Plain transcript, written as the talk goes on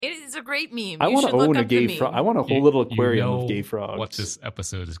It's a great meme. I You want to should look own a up the gay meme. frog. I want a whole little aquarium you know of gay frogs. what this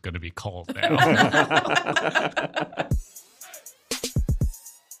episode is going to be called now.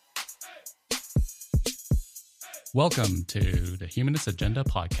 Welcome to the Humanist Agenda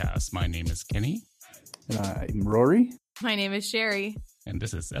podcast. My name is Kenny. And I'm Rory. My name is Sherry. And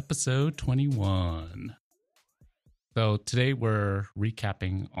this is episode 21. So today we're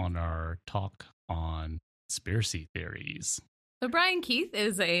recapping on our talk on conspiracy theories. So Brian Keith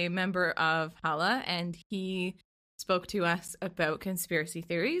is a member of Hala, and he spoke to us about conspiracy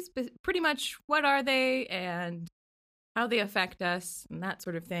theories, but pretty much what are they and how they affect us and that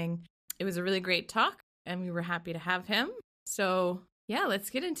sort of thing. It was a really great talk, and we were happy to have him. So yeah,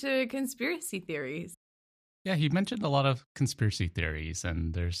 let's get into conspiracy theories. Yeah, he mentioned a lot of conspiracy theories,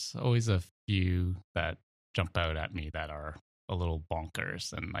 and there's always a few that jump out at me that are a little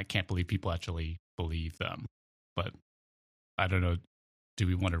bonkers, and I can't believe people actually believe them. But I don't know, do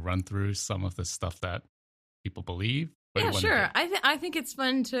we want to run through some of the stuff that people believe? Yeah, sure. I think it's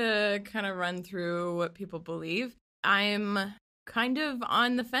fun to kind of run through what people believe. I'm kind of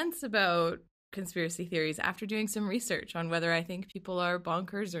on the fence about conspiracy theories after doing some research on whether I think people are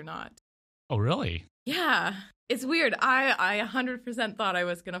bonkers or not. Oh, really? Yeah, it's weird. I 100% thought I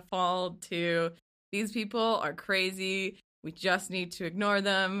was going to fall to these people are crazy. We just need to ignore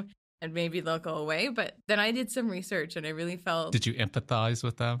them and maybe they'll go away. But then I did some research and I really felt... Did you empathize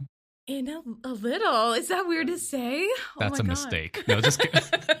with them? In a little. Is that weird to say? That's a mistake. No, just kidding.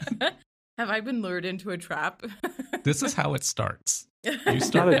 Have I been lured into a trap? This is how it starts. You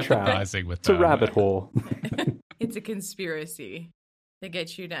start Not a trap. empathizing with It's them. a rabbit hole. It's a conspiracy that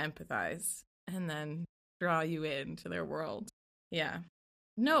gets you to empathize and then draw you into their world. Yeah.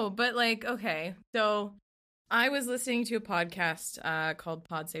 No, but like, okay. So I was listening to a podcast called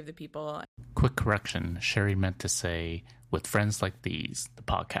Pod Save the People. Quick correction. Sherry meant to say, with friends like these, the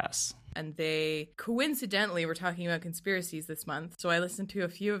podcast. And they coincidentally were talking about conspiracies this month. So I listened to a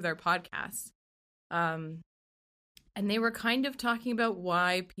few of their podcasts. And they were kind of talking about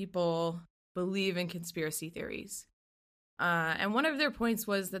why people believe in conspiracy theories. And one of their points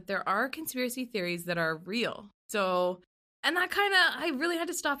was that there are conspiracy theories that are real. So, and that kind of, I really had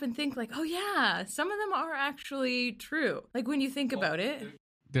to stop and think like, oh yeah, some of them are actually true. Like when you think about it.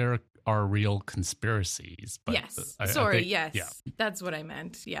 There are real conspiracies. But yes. I Sorry, think, yes. Yeah. That's what I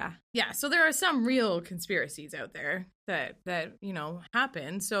meant. Yeah. Yeah. So there are some real conspiracies out there that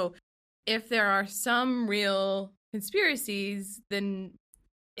happen. So if there are some real conspiracies, then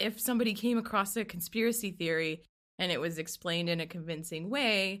if somebody came across a conspiracy theory and it was explained in a convincing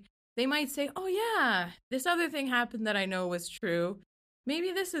way, they might say, oh yeah, this other thing happened that I know was true.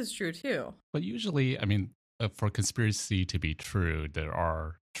 Maybe this is true too. But usually, I mean, for conspiracy to be true, there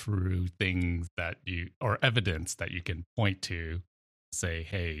are true things or evidence that you can point to, say,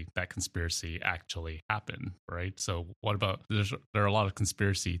 hey, that conspiracy actually happened, right? So what about, there are a lot of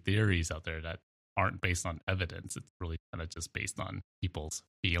conspiracy theories out there that aren't based on evidence. It's really kind of just based on people's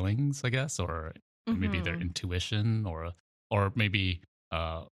feelings, I guess, or maybe their intuition, or maybe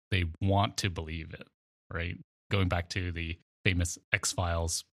they want to believe it, right? Going back to the famous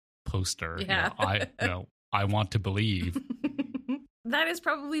X-Files poster, yeah. I want to believe. That is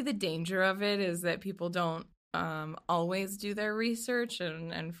probably the danger of it, is that people don't always do their research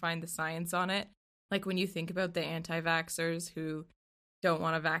and find the science on it. Like when you think about the anti-vaxxers who don't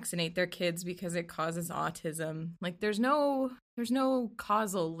want to vaccinate their kids because it causes autism. Like there's no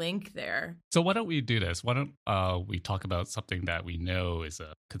causal link there. So why don't we do this? Why don't we talk about something that we know is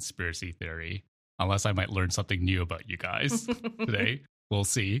a conspiracy theory? Unless I might learn something new about you guys today. We'll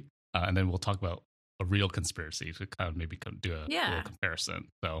see. And then we'll talk about a real conspiracy to kind of maybe do a little comparison.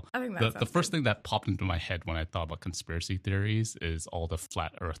 So I think the first thing that popped into my head when I thought about conspiracy theories is all the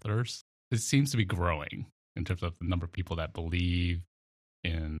flat earthers. It seems to be growing in terms of the number of people that believe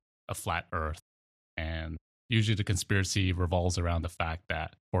in a flat earth. And usually the conspiracy revolves around the fact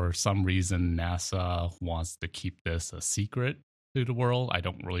that for some reason NASA wants to keep this a secret to the world. I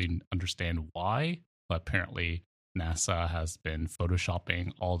don't really understand why, but apparently NASA has been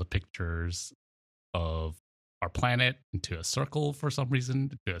photoshopping all the pictures of our planet into a circle for some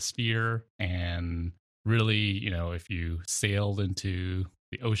reason, into a sphere. And really, if you sailed into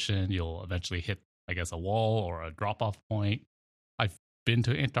the ocean, you'll eventually hit, I guess, a wall or a drop-off point. I've been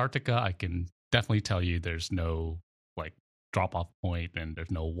to Antarctica. I can definitely tell you there's no drop-off point and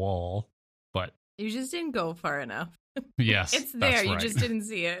there's no wall, but you just didn't go far enough. Yes, it's there. That's right. You just didn't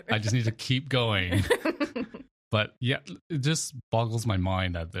see it. I just need to keep going. But yeah, it just boggles my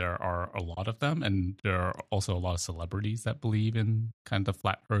mind that there are a lot of them, and there are also a lot of celebrities that believe in kind of the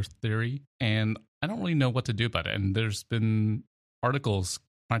flat earth theory, and I don't really know what to do about it. And there's been articles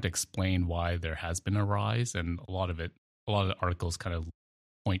trying to explain why there has been a rise, and a lot of the articles kind of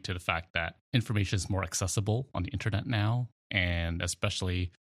point to the fact that information is more accessible on the internet now, and especially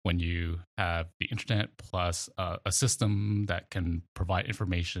when you have the internet plus a system that can provide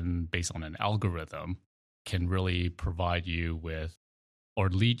information based on an algorithm, can really provide you with or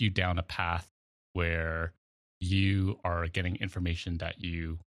lead you down a path where you are getting information that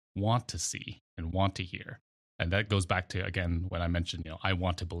you want to see and want to hear. And that goes back to, again, when I mentioned, I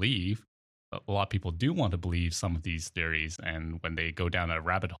want to believe. A lot of people do want to believe some of these theories. And when they go down a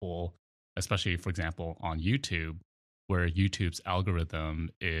rabbit hole, especially, for example, on YouTube, where YouTube's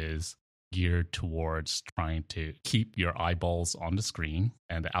algorithm is geared towards trying to keep your eyeballs on the screen,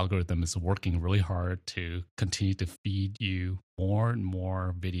 and the algorithm is working really hard to continue to feed you more and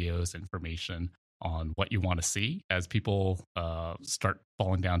more videos, information on what you want to see. As people start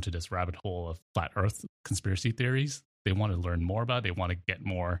falling down to this rabbit hole of flat earth conspiracy theories, they want to learn more about it. They want to get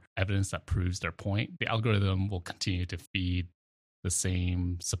more evidence that proves their point. The algorithm will continue to feed the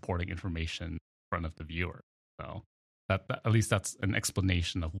same supporting information in front of the viewer. So that at least that's an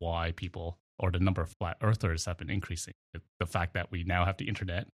explanation of why people, or the number of flat earthers, have been increasing. The fact that we now have the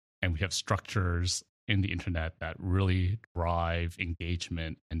internet and we have structures in the internet that really drive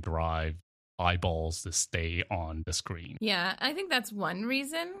engagement and drive eyeballs to stay on the screen. Yeah, I think that's one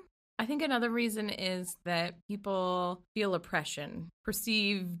reason. I think another reason is that people feel oppression,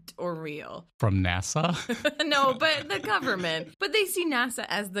 perceived or real. From NASA? No, but the government. But they see NASA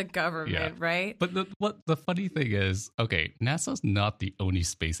as the government, right? But the funny thing is, okay, NASA's not the only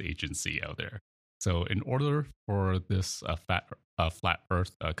space agency out there. So in order for this flat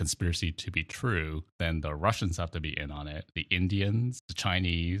Earth conspiracy to be true, then the Russians have to be in on it. The Indians, the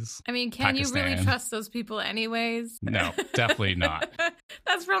Chinese. I mean, can Pakistan. you really trust those people anyways? No, definitely not.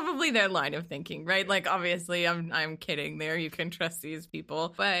 That's probably their line of thinking, right? Like, obviously, I'm kidding there. You can trust these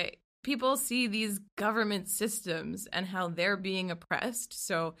people. But people see these government systems and how they're being oppressed.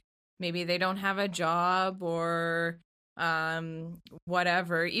 So maybe they don't have a job or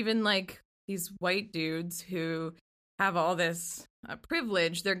whatever. Even like these white dudes who have all this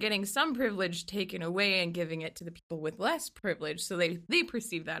privilege, they're getting some privilege taken away and giving it to the people with less privilege. So they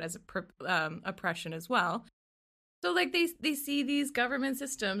perceive that as oppression as well. So like they see these government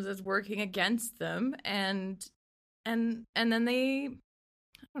systems as working against them, and then they,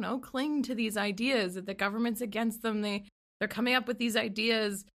 I don't know, cling to these ideas that the government's against them. They're coming up with these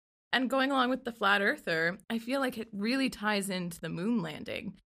ideas, and going along with the flat earther, I feel like it really ties into the moon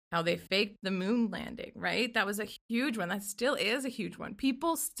landing. How they faked the moon landing, right? That was a huge one. That still is a huge one.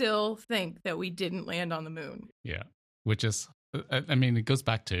 People still think that we didn't land on the moon. Yeah, which is, I mean, it goes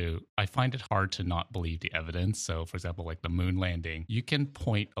back to, I find it hard to not believe the evidence. So, for example, like the moon landing, you can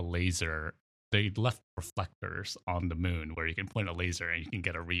point a laser. They left reflectors on the moon where you can point a laser and you can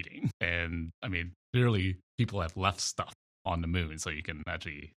get a reading. And I mean, clearly people have left stuff on the moon, so you can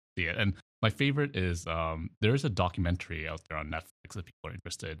actually see it. And my favorite is there's a documentary out there on Netflix if people are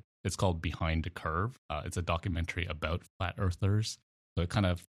interested. It's called Behind the Curve. It's a documentary about flat earthers. So it kind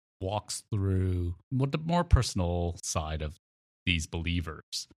of walks through the more personal side of these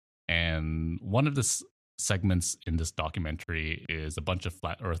believers. And one of the segments in this documentary is a bunch of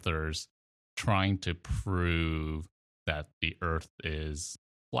flat earthers trying to prove that the earth is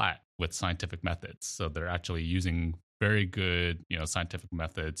flat with scientific methods. So they're actually using very good, scientific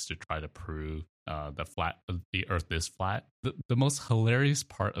methods to try to prove the Earth is flat. The most hilarious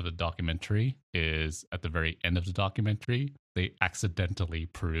part of the documentary is at the very end of the documentary, they accidentally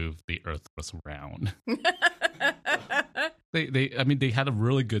prove the Earth was round. They had a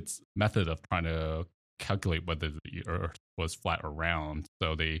really good method of trying to calculate whether the Earth was flat or round.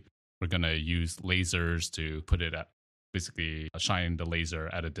 So they were going to use lasers to put it at, basically shine the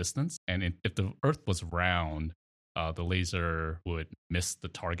laser at a distance. And if the Earth was round, the laser would miss the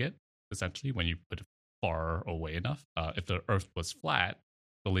target, essentially, when you put it far away enough. If the Earth was flat,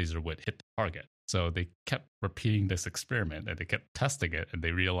 the laser would hit the target. So they kept repeating this experiment, and they kept testing it, and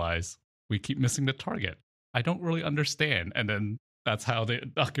they realized, we keep missing the target. I don't really understand. And then that's how the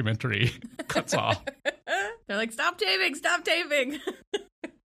documentary cuts off. They're like, stop taping.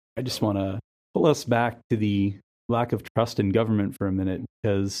 I just want to pull us back to the lack of trust in government for a minute,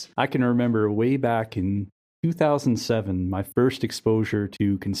 because I can remember way back in 2007, my first exposure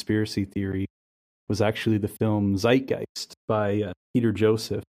to conspiracy theory was actually the film Zeitgeist by Peter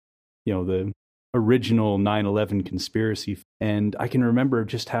Joseph, the original 9/11 conspiracy. And I can remember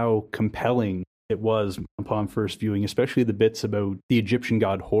just how compelling it was upon first viewing, especially the bits about the Egyptian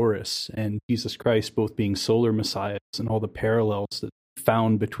god Horus and Jesus Christ both being solar messiahs and all the parallels that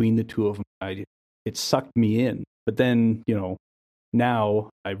found between the two of them. It sucked me in. But then, now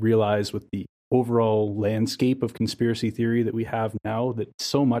I realize with the overall landscape of conspiracy theory that we have now, that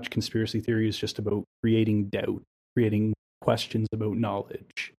so much conspiracy theory is just about creating doubt, creating questions about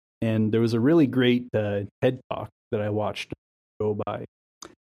knowledge. And there was a really great TED Talk that I watched go by a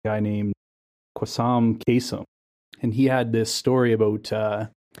guy named Qassem Qasim. And he had this story about,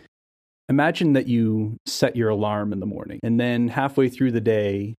 imagine that you set your alarm in the morning, and then halfway through the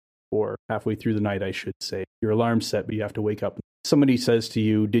day, or halfway through the night, I should say, your alarm's set, but you have to wake up. Somebody says to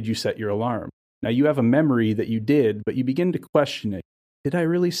you, did you set your alarm? Now you have a memory that you did, but you begin to question it. Did I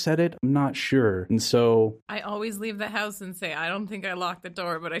really set it? I'm not sure. And so I always leave the house and say, I don't think I locked the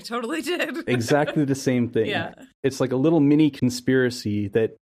door, but I totally did. Exactly the same thing. Yeah. It's like a little mini conspiracy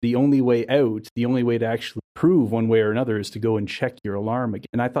that the only way out, the only way to actually prove one way or another is to go and check your alarm again.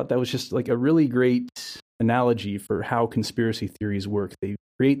 And I thought that was just like a really great analogy for how conspiracy theories work. They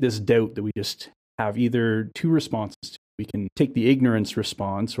create this doubt that we just have either two responses to. We can take the ignorance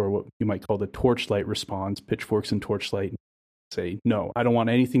response, or what you might call the torchlight response, pitchforks and torchlight, and say, no, I don't want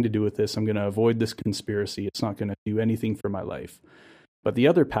anything to do with this. I'm going to avoid this conspiracy. It's not going to do anything for my life. But the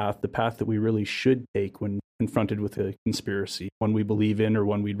other path, the path that we really should take when confronted with a conspiracy, one we believe in or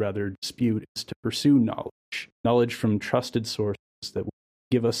one we'd rather dispute, is to pursue knowledge. Knowledge from trusted sources that will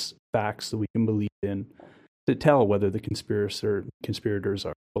give us facts that we can believe in, to tell whether the conspirators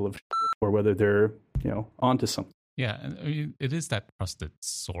are full of shit or whether they're, onto something. Yeah, and I mean, it is that trusted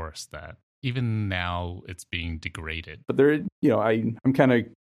source that even now it's being degraded. But I'm kind of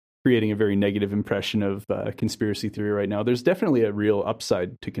creating a very negative impression of conspiracy theory right now. There's definitely a real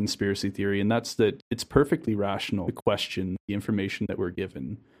upside to conspiracy theory, and that's that it's perfectly rational to question the information that we're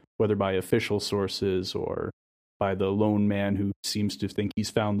given, whether by official sources or by the lone man who seems to think he's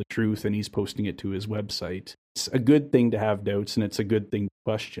found the truth and he's posting it to his website. It's a good thing to have doubts, and it's a good thing to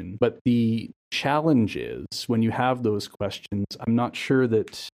question. But the challenge is, when you have those questions, I'm not sure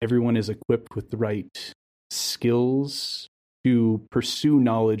that everyone is equipped with the right skills to pursue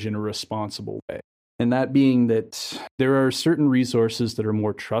knowledge in a responsible way. And that being that there are certain resources that are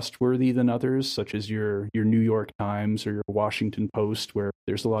more trustworthy than others, such as your New York Times or your Washington Post, where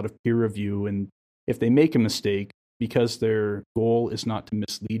there's a lot of peer review. And if they make a mistake, because their goal is not to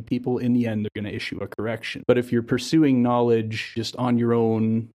mislead people, in the end, they're going to issue a correction. But if you're pursuing knowledge just on your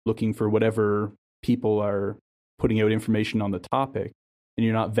own, looking for whatever people are putting out information on the topic, and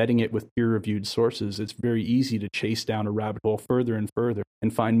you're not vetting it with peer-reviewed sources, it's very easy to chase down a rabbit hole further and further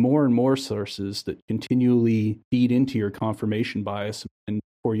and find more and more sources that continually feed into your confirmation bias. And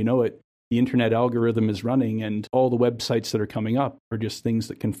before you know it, the internet algorithm is running, and all the websites that are coming up are just things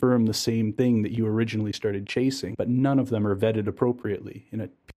that confirm the same thing that you originally started chasing, but none of them are vetted appropriately in a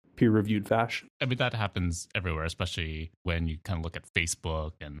peer-reviewed fashion. I mean, that happens everywhere, especially when you kind of look at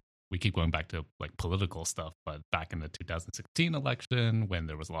Facebook, and we keep going back to like political stuff, but back in the 2016 election, when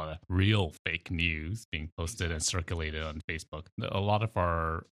there was a lot of real fake news being posted and circulated on Facebook, a lot of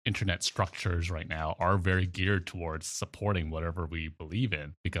our internet structures right now are very geared towards supporting whatever we believe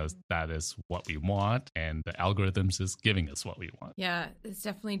in, because that is what we want, and the algorithms is giving us what we want. Yeah, it's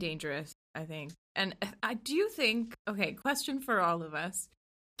definitely dangerous, I think. And I do think, okay, question for all of us.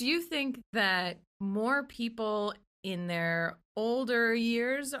 Do you think that more people in their older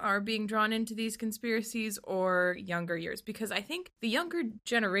years are being drawn into these conspiracies, or younger years? Because I think the younger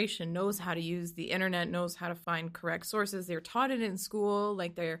generation knows how to use the internet, knows how to find correct sources. They're taught it in school,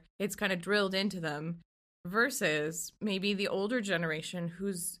 like it's kind of drilled into them, versus maybe the older generation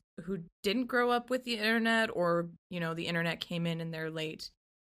who didn't grow up with the internet, or the internet came in their late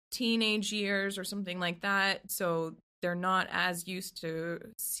teenage years or something like that. So they're not as used to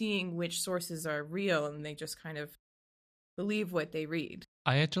seeing which sources are real, and they just kind of believe what they read.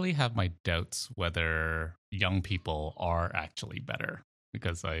 I actually have my doubts whether young people are actually better,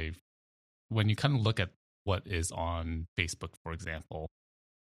 because when you kind of look at what is on Facebook, for example,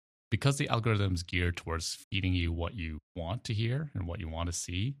 because the algorithm's geared towards feeding you what you want to hear and what you want to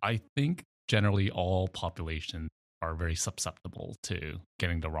see, I think generally all populations are very susceptible to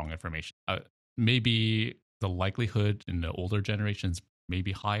getting the wrong information. Maybe the likelihood in the older generations may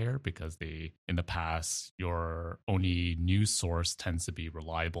be higher, because in the past, your only news source tends to be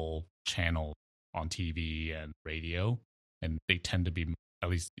reliable channels on TV and radio. And they tend to be, at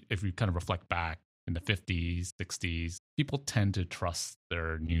least if you kind of reflect back in the 50s, 60s, people tend to trust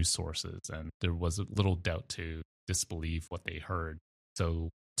their news sources. And there was a little doubt to disbelieve what they heard. So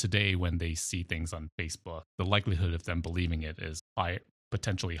today, when they see things on Facebook, the likelihood of them believing it is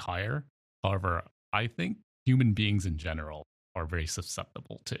potentially higher. However, I think human beings in general are very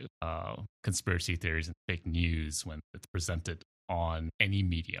susceptible to conspiracy theories and fake news when it's presented on any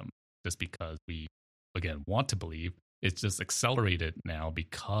medium, just because we, again, want to believe, It's just accelerated now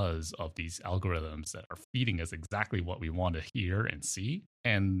because of these algorithms that are feeding us exactly what we want to hear and see.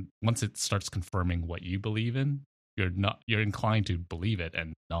 And once it starts confirming what you believe in, you're inclined to believe it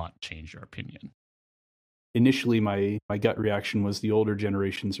and not change your opinion. Initially, my gut reaction was the older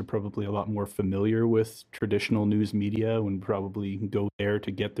generations are probably a lot more familiar with traditional news media and probably go there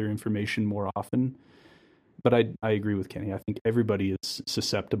to get their information more often. But I agree with Kenny. I think everybody is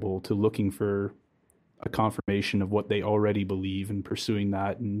susceptible to looking for a confirmation of what they already believe and pursuing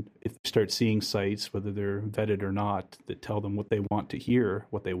that. And if they start seeing sites, whether they're vetted or not, that tell them what they want to hear,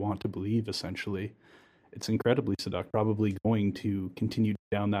 what they want to believe, essentially, it's incredibly seductive, probably going to continue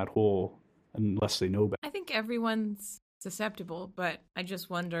down that hole unless they know better. I think everyone's susceptible, but I just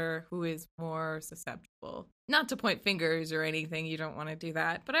wonder who is more susceptible. Not to point fingers or anything, you don't want to do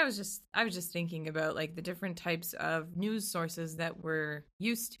that, but I was just thinking about like the different types of news sources that we're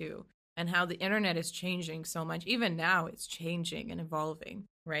used to and how the internet is changing so much. Even now it's changing and evolving,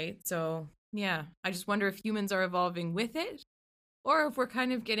 right? So, yeah, I just wonder if humans are evolving with it or if we're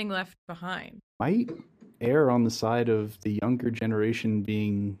kind of getting left behind. Might err on the side of the younger generation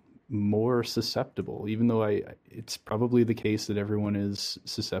being more susceptible, even though it's probably the case that everyone is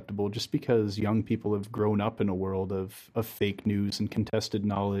susceptible, just because young people have grown up in a world of fake news and contested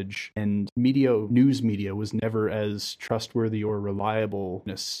knowledge, and news media was never as trustworthy or reliable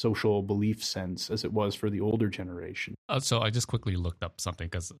in a social belief sense as it was for the older generation. So I just quickly looked up something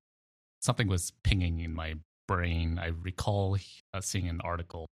because something was pinging in my brain. I recall seeing an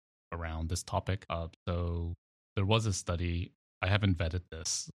article around this topic. So there was a study. I haven't vetted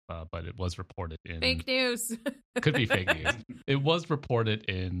this, but it was reported in... Fake news. Could be fake news. It was reported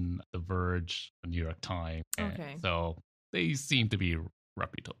in The Verge, The New York Times. Okay. So they seem to be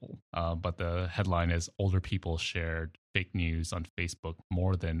reputable. But the headline is, older people shared fake news on Facebook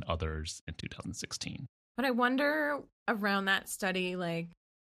more than others in 2016. But I wonder around that study, like,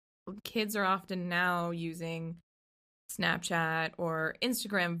 kids are often now using Snapchat or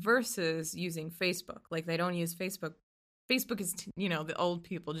Instagram versus using Facebook. Like, they don't use Facebook. Facebook is, the old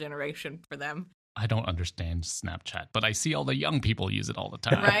people generation for them. I don't understand Snapchat, but I see all the young people use it all the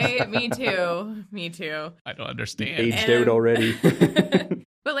time. Right? Me too. I don't understand. Aged out already.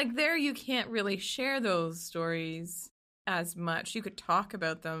 But like there, you can't really share those stories as much. You could talk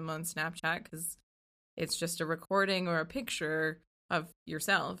about them on Snapchat because it's just a recording or a picture of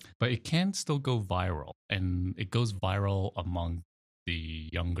yourself. But it can still go viral, and it goes viral among the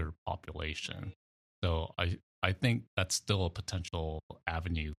younger population. So I think that's still a potential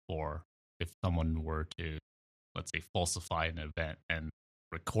avenue for if someone were to, let's say, falsify an event and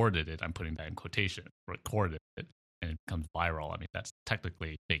recorded it. I'm putting that in quotation, recorded it, and it becomes viral. I mean, that's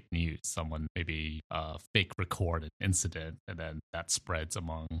technically fake news. Someone maybe fake record an incident, and then that spreads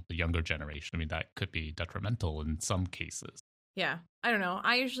among the younger generation. I mean, that could be detrimental in some cases. Yeah, I don't know.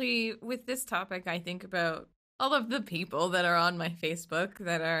 I usually, with this topic, I think about all of the people that are on my Facebook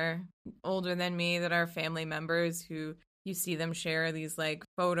that are older than me, that are family members who you see them share these like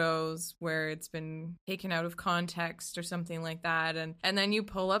photos where it's been taken out of context or something like that. And then you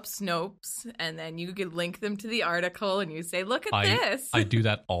pull up Snopes and then you could link them to the article and you say, look at this. I do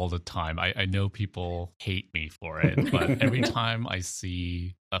that all the time. I know people hate me for it, but every time I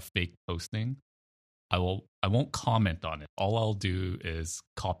see a fake posting, I won't comment on it. All I'll do is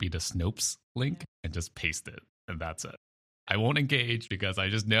copy the Snopes link and just paste it. And that's it. I won't engage because I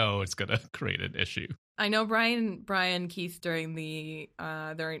just know it's going to create an issue. I know Brian Keith during the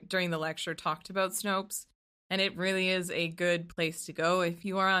lecture talked about Snopes, and it really is a good place to go if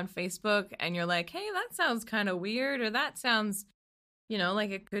you are on Facebook and you're like, hey, that sounds kind of weird, or that sounds,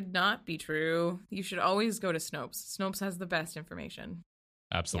 like it could not be true. You should always go to Snopes. Snopes has the best information.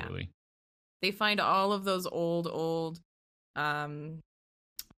 Absolutely. Yeah. They find all of those old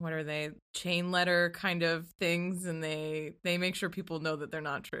what are they, chain letter kind of things, and they make sure people know that they're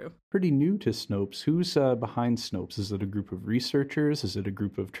not true. Pretty new to Snopes. Who's behind Snopes? Is it a group of researchers? Is it a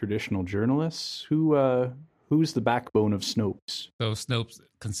group of traditional journalists? Who's the backbone of Snopes? So Snopes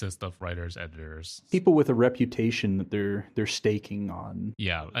consists of writers, editors, people with a reputation that they're staking on.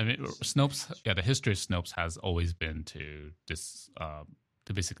 Yeah, I mean, Snopes. Yeah, the history of Snopes has always been to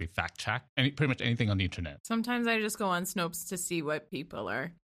basically fact check pretty much anything on the internet. Sometimes I just go on Snopes to see what people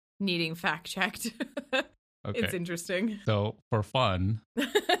are needing fact checked. Okay. It's interesting. So for fun,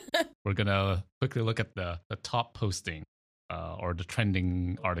 we're gonna quickly look at the top posting or the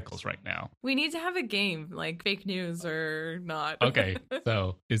trending articles right now. We need to have a game, like fake news or not. Okay,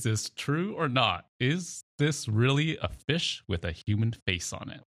 so is this true or not? Is this really a fish with a human face on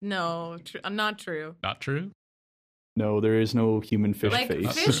it? No, not true. Not true? No, there is no human fish Like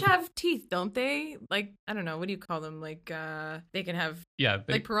face. fish have teeth, don't they? Like, I don't know, what do you call them? Like they can have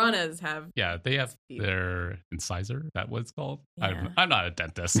like piranhas have. Yeah, they have teeth. their incisor. That what it's called. Yeah. I'm not a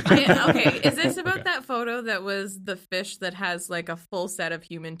dentist. Okay, is this about Okay. that photo that was the fish that has like a full set of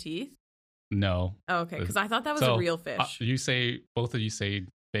human teeth? No. Oh, okay, because I thought that was a real fish. Both of you say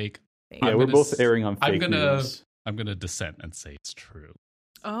fake. Fake. Yeah, I'm we're gonna both s- airing on I'm fake gonna news. I'm gonna dissent and say it's true.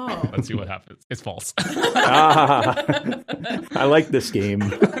 Oh. Let's see what happens. It's false. I like this game.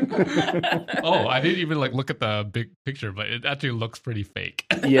 Oh, I didn't even look at the big picture, but it actually looks pretty fake.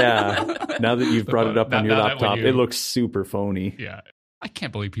 Yeah. Now that you've brought it up on your Now that when laptop, you- it looks super phony. Yeah, I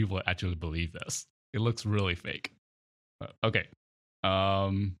can't believe people actually believe this. It looks really fake. Okay.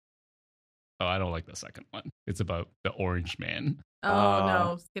 Oh, I don't like the second one. It's about the orange man. Oh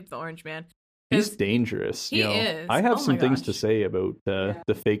no, skip the orange man. He's 'Cause dangerous. he is. I have Oh some my things to gosh. say about the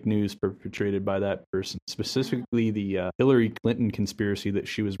fake news perpetrated by that person, specifically the Hillary Clinton conspiracy that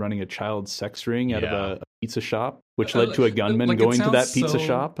she was running a child sex ring out of a pizza shop, which led to a gunman Like, it going to that sounds pizza so-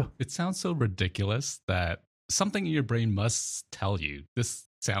 shop. It sounds so ridiculous that something in your brain must tell you this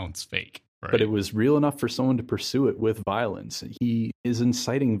sounds fake. Right? But it was real enough for someone to pursue it with violence. He is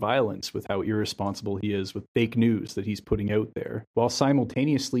inciting violence with how irresponsible he is with fake news that he's putting out there, while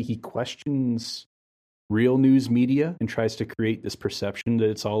simultaneously he questions real news media and tries to create this perception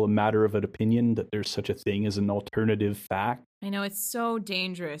that it's all a matter of an opinion, that there's such a thing as an alternative fact. I know it's so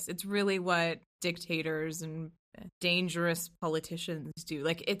dangerous. It's really what dictators and dangerous politicians do.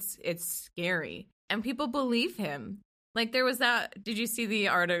 Like it's scary, and people believe him. Like there was that. Did you see the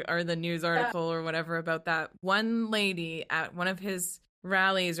article or the news article or whatever about that one lady at one of his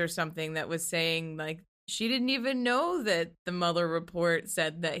rallies or something that was saying like she didn't even know that the Mueller report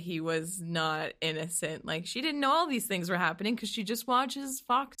said that he was not innocent. Like she didn't know all these things were happening because she just watches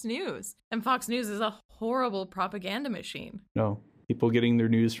Fox News, and Fox News is a horrible propaganda machine. No. People getting their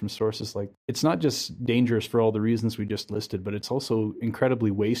news from sources like it's not just dangerous for all the reasons we just listed, but it's also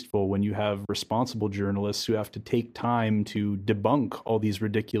incredibly wasteful when you have responsible journalists who have to take time to debunk all these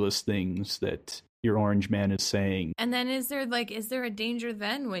ridiculous things that your orange man is saying. And then is there a danger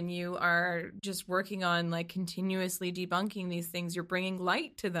then when you are just working on like continuously debunking these things, you're bringing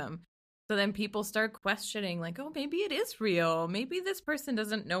light to them? So then people start questioning like, oh, maybe it is real. Maybe this person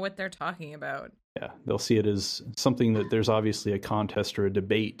doesn't know what they're talking about. Yeah, they'll see it as something that there's obviously a contest or a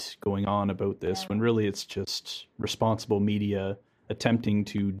debate going on about this, when really it's just responsible media attempting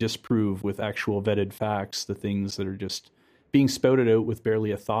to disprove with actual vetted facts the things that are just being spouted out with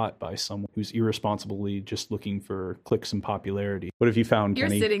barely a thought by someone who's irresponsibly just looking for clicks and popularity. What have you found, You're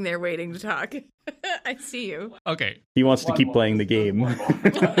Kenny? sitting there waiting to talk. I see you. Okay. He wants to keep playing the game.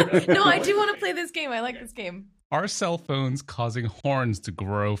 No, I do want to play this game. I like this game. Are cell phones causing horns to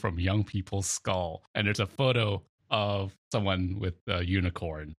grow from young people's skull? And there's a photo of someone with a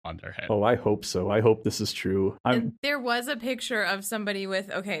unicorn on their head. Oh, I hope so. I hope this is true. And there was a picture of somebody with,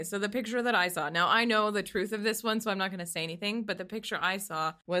 okay, so the picture that I saw, now I know the truth of this one, so I'm not going to say anything, but the picture I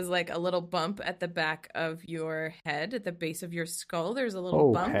saw was like a little bump at the back of your head, at the base of your skull. There's a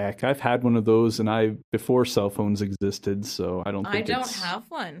little bump. Heck, I've had one of those, and before cell phones existed, so I don't think I don't have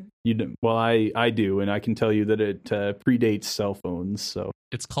one. You don't, well, I do, and I can tell you that it predates cell phones, so.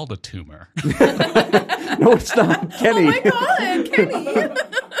 It's called a tumor. No, it's not, Kenny. Oh my god, Kenny!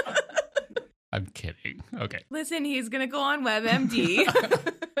 I'm kidding. Okay. Listen, he's gonna go on WebMD.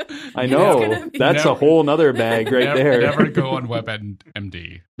 I know. That's a whole nother bag right there. Never go on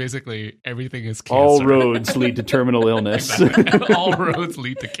WebMD. Basically, everything is cancer. All roads lead to terminal illness. Exactly. All roads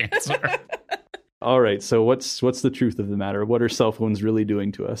lead to cancer. All right, so what's the truth of the matter? What are cell phones really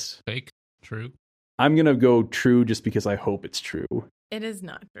doing to us? Fake? True? I'm going to go true just because I hope it's true. It is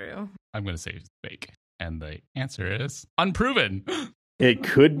not true. I'm going to say fake. And the answer is unproven. It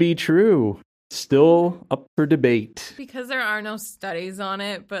could be true. Still up for debate. Because there are no studies on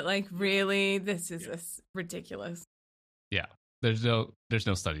it, but like really, this is ridiculous. Yeah. There's no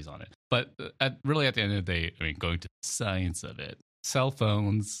studies on it. But at the end of the day, I mean, going to the science of it, cell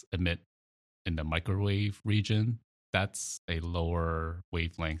phones emit in the microwave region. That's a lower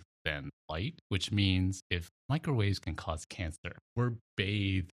wavelength than light, which means if microwaves can cause cancer, we're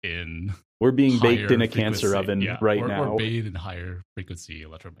being baked in a cancer oven now. We're bathed in higher frequency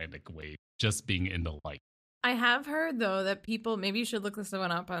electromagnetic wave just being in the light. I have heard though that people, maybe you should look this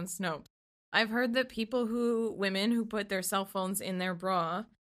one up on Snopes. I've heard that women who put their cell phones in their bra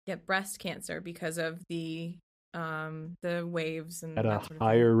get breast cancer because of the waves and at that a sort of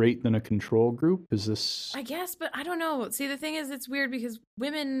higher thing. rate than a control group. Is this? I guess, but I don't know. See, the thing is, it's weird because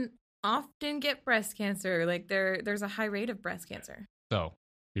women often get breast cancer. Like there's a high rate of breast cancer. So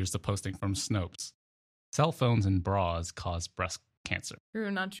here's the posting from Snopes. cell phones and bras cause breast cancer.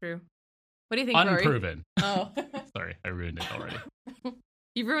 True, not true. What do you think, Rory? Unproven. Oh. Sorry, I ruined it already.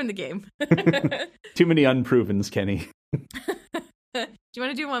 You ruined the game. Too many unprovens, Kenny. Do you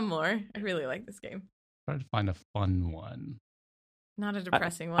want to do one more? I really like this game. Try to find a fun one. Not a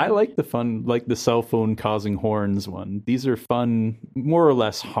depressing one. I like the fun, like the cell phone causing horns one. These are fun, more or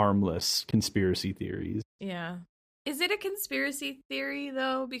less harmless conspiracy theories. Yeah. Is it a conspiracy theory,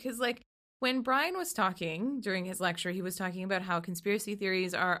 though? Because, like, when Brian was talking during his lecture, he was talking about how conspiracy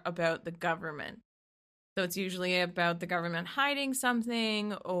theories are about the government. So it's usually about the government hiding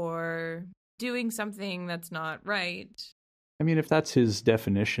something or doing something that's not right. I mean, if that's his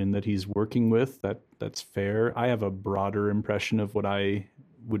definition that he's working with, that's fair. I have a broader impression of what I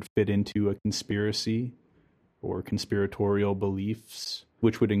would fit into a conspiracy or conspiratorial beliefs,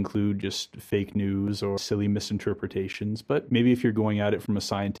 which would include just fake news or silly misinterpretations. But maybe if you're going at it from a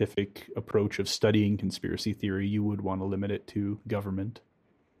scientific approach of studying conspiracy theory, you would want to limit it to government.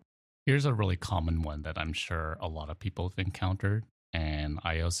 Here's a really common one that I'm sure a lot of people have encountered. And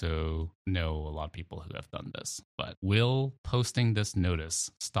I also know a lot of people who have done this. But will posting this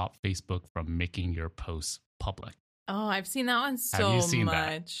notice stop Facebook from making your posts public? Oh, I've seen that one so Have you seen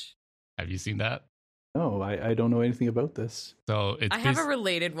much. Have you seen that? No, I don't know anything about this. So it's I have a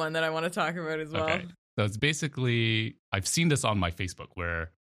related one that I want to talk about as well. Okay. So it's basically, I've seen this on my Facebook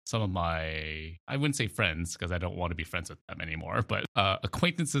where some of my, I wouldn't say friends because I don't want to be friends with them anymore, but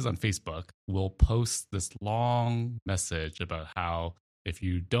acquaintances on Facebook will post this long message about how if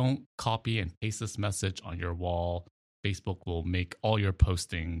you don't copy and paste this message on your wall, Facebook will make all your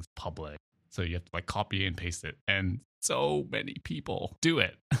postings public. So you have to like copy and paste it. And so many people do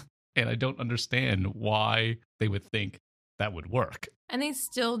it. And I don't understand why they would think that would work. And they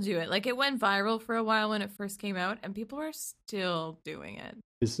still do it. Like, it went viral for a while when it first came out, and people are still doing it.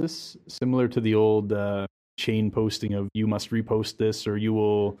 Is this similar to the old chain posting of you must repost this or you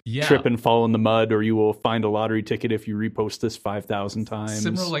will trip and fall in the mud or you will find a lottery ticket if you repost this 5,000 times?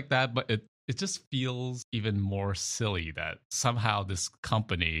 Similar like that, but it just feels even more silly that somehow this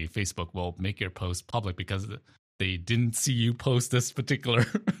company, Facebook, will make your post public because they didn't see you post this particular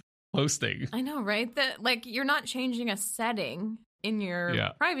posting. I know, right? That, like, you're not changing a setting in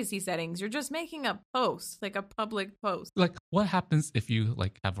your privacy settings. You're just making a post, like a public post. Like, what happens if you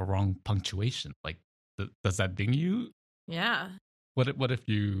like have a wrong punctuation? Like, does that ding you? Yeah. What if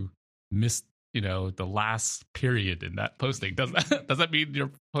you missed, the last period in that posting? Does that mean your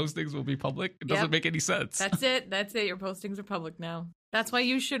postings will be public? It doesn't make any sense. That's it. Your postings are public now. That's why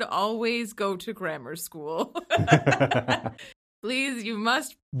you should always go to grammar school. Please, you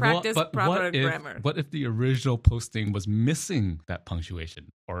must practice proper grammar. What if the original posting was missing that punctuation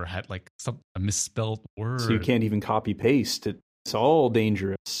or had like a misspelled word? So you can't even copy paste. It's all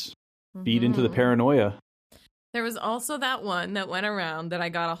dangerous. Mm-hmm. Feed into the paranoia. There was also that one that went around that I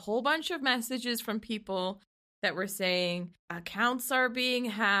got a whole bunch of messages from people that were saying accounts are being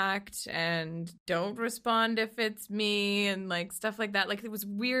hacked and don't respond if it's me and like stuff like that. Like, it was a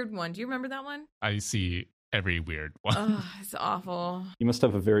weird one. Do you remember that one? I see every weird one. Oh, it's awful. You must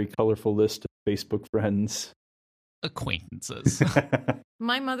have a very colorful list of Facebook friends. Acquaintances.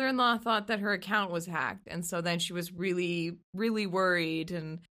 My mother-in-law thought that her account was hacked, and so then she was really, really worried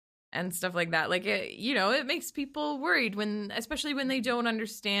and stuff like that. Like, it makes people worried especially when they don't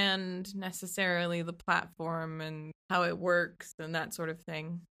understand necessarily the platform and how it works and that sort of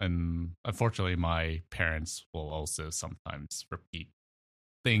thing. And unfortunately, my parents will also sometimes repeat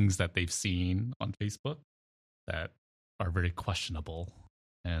things that they've seen on Facebook that are very questionable.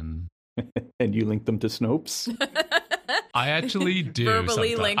 And you link them to Snopes? I actually do.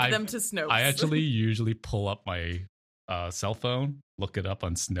 Verbally link them to Snopes. I actually usually pull up my cell phone, look it up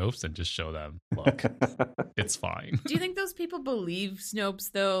on Snopes, and just show them, look, it's fine. Do you think those people believe Snopes,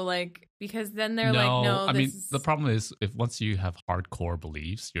 though? Like, because then they're no, I mean, the problem is if once you have hardcore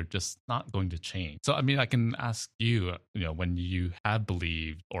beliefs, you're just not going to change. So, I mean, I can ask you, when you have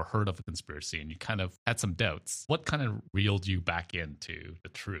believed or heard of a conspiracy and you kind of had some doubts, what kind of reeled you back into the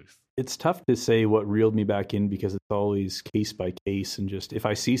truth? It's tough to say what reeled me back in because it's always case by case. And just if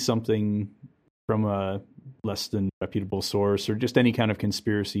I see something from a less than reputable source or just any kind of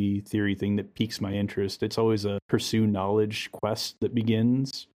conspiracy theory thing that piques my interest, it's always a pursue knowledge quest that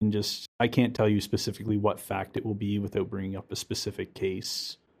begins. And just, I can't tell you specifically what fact it will be without bringing up a specific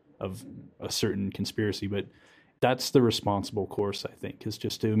case of a certain conspiracy. But that's the responsible course, I think, is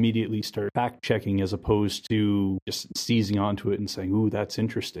just to immediately start fact checking as opposed to just seizing onto it and saying, ooh, that's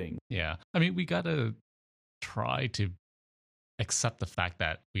interesting. Yeah. I mean, we got to try to accept the fact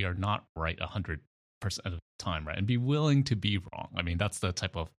that we are not right 100% of the time, right? And be willing to be wrong. I mean, that's the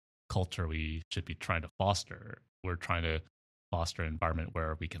type of culture we should be trying to foster. We're trying to foster an environment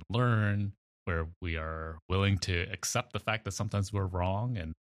where we can learn, where we are willing to accept the fact that sometimes we're wrong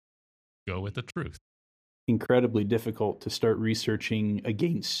and go with the truth. Incredibly difficult to start researching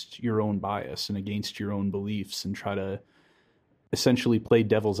against your own bias and against your own beliefs and try to essentially play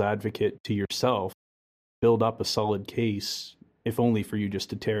devil's advocate to yourself, build up a solid case, if only for you just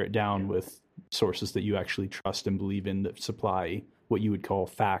to tear it down with sources that you actually trust and believe in that supply what you would call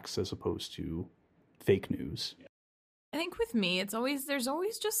facts as opposed to fake news. I think with me, there's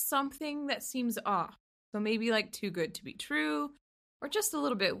always just something that seems off. So maybe like too good to be true or just a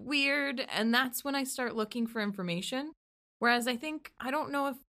little bit weird. And that's when I start looking for information. Whereas I don't know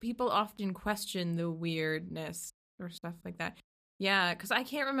if people often question the weirdness or stuff like that. Yeah, because I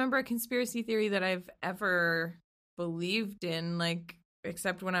can't remember a conspiracy theory that I've ever believed in, like,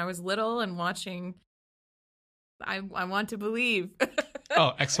 except when I was little and watching I Want to Believe.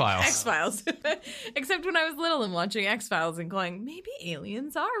 Oh, X-Files. X-Files. Except when I was little and watching X-Files and going, maybe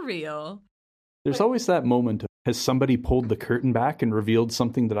aliens are real. There's always that moment of, has somebody pulled the curtain back and revealed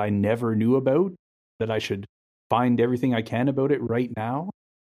something that I never knew about, that I should find everything I can about it right now?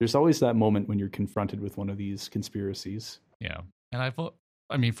 There's always that moment when you're confronted with one of these conspiracies. Yeah. And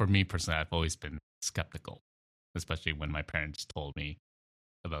for me personally, I've always been skeptical, especially when my parents told me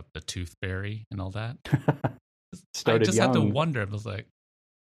about the tooth fairy and all that. I just had to wonder. I was like,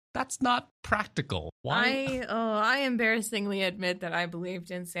 that's not practical. Why? I embarrassingly admit that I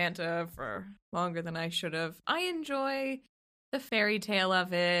believed in Santa for longer than I should have. I enjoy the fairy tale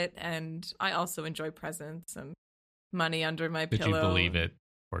of it, and I also enjoy presents and money under my pillow. Did you believe it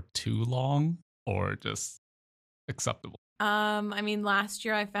for too long or just acceptable? Last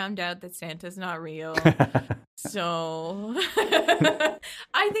year I found out that Santa's not real. So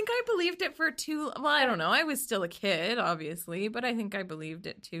I think I believed it for I don't know. I was still a kid, obviously, but I think I believed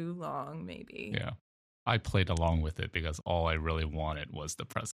it too long, maybe. Yeah. I played along with it because all I really wanted was the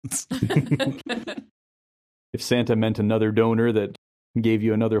presents. If Santa meant another donor that gave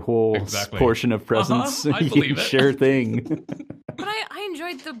you another whole portion of presents, I believe it. Sure thing. But I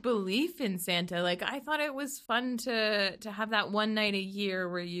enjoyed the belief in Santa. Like, I thought it was fun to have that one night a year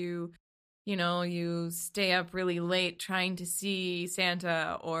where you stay up really late trying to see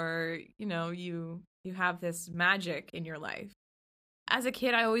Santa, or, you have this magic in your life. As a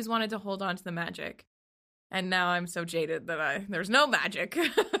kid, I always wanted to hold on to the magic. And now I'm so jaded that there's no magic.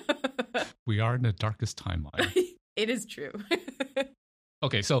 We are in the darkest timeline. It is true.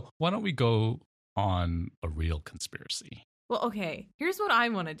 Okay, so why don't we go on a real conspiracy? Well, okay, here's what I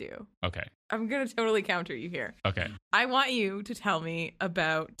want to do. Okay. I'm going to totally counter you here. Okay. I want you to tell me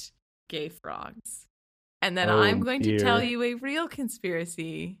about gay frogs. And then I'm going to tell you a real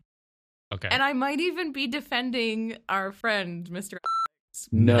conspiracy. Okay. And I might even be defending our friend, Mr.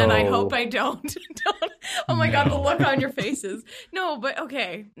 No. And I hope I don't. Oh my God, the look on your faces. No, but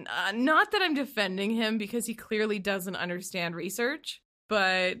okay. Not that I'm defending him because he clearly doesn't understand research,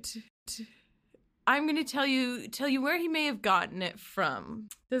 but I'm going to tell you where he may have gotten it from.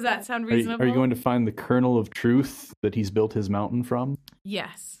 Does that sound reasonable? Are you going to find the kernel of truth that he's built his mountain from?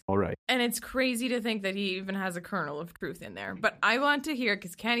 Yes. All right. And it's crazy to think that he even has a kernel of truth in there. But I want to hear,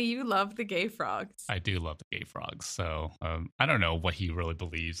 because Kenny, you love the gay frogs. I do love the gay frogs. So I don't know what he really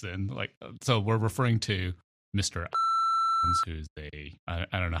believes in. So we're referring to Mr. who's I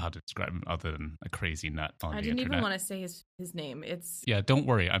don't know how to describe him other than a crazy nut on the internet. I didn't even want to say his name. Yeah, don't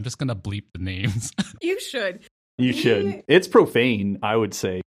worry. I'm just going to bleep the names. You should. You should. It's profane, I would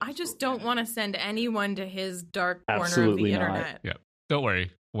say. I just don't want to send anyone to his dark corner of the internet. Yeah, don't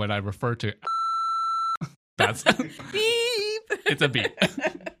worry. When I refer to that's beep. It's a beep.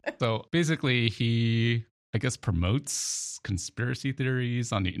 So basically, he, I guess, promotes conspiracy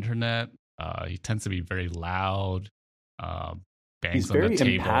theories on the internet. He tends to be very loud. Bangs on the table. He's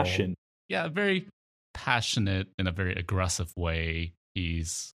very impassioned. Yeah, very passionate in a very aggressive way.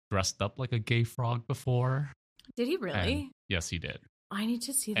 He's dressed up like a gay frog before. Did he really? And yes, he did. I need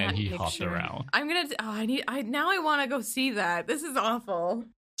to see that and he picture. hopped around. I'm gonna. Now I want to go see that. This is awful.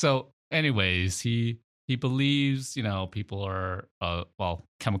 So, anyways, he believes, people are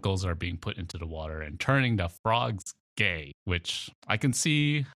chemicals are being put into the water and turning the frogs gay, which I can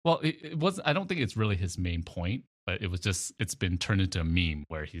see. Well, it was. I don't think it's really his main point, but it's been turned into a meme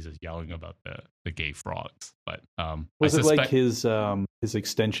where he's just yelling about the gay frogs. But was it like his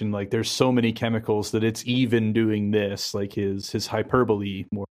extension? Like, there's so many chemicals that it's even doing this. Like his hyperbole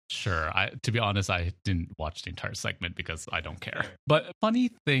more. Sure. To be honest, I didn't watch the entire segment because I don't care. But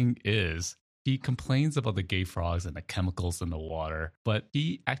funny thing is, he complains about the gay frogs and the chemicals in the water, but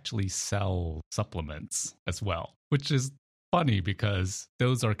he actually sells supplements as well, which is funny because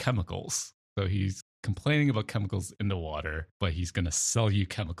those are chemicals. So he's complaining about chemicals in the water, but he's going to sell you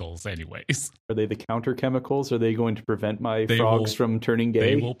chemicals anyways. Are they the counter chemicals? Are they going to prevent my They frogs will- from turning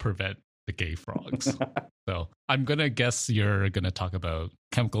gay? They will prevent the gay frogs. So I'm going to guess you're going to talk about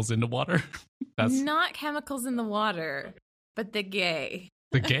chemicals in the water. That's Not chemicals in the water, but the gay.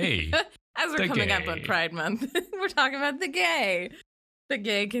 the gay. As we're The coming up on gay. Pride Month, we're talking about the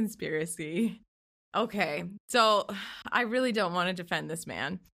gay conspiracy. Okay, so I really don't want to defend this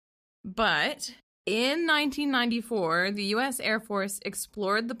man, but in 1994, the U.S. Air Force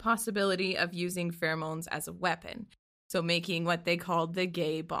explored the possibility of using pheromones as a weapon, so making what they called the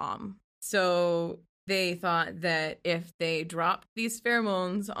gay bomb. So they thought that if they dropped these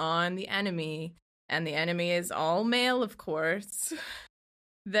pheromones on the enemy, and the enemy is all male, of course,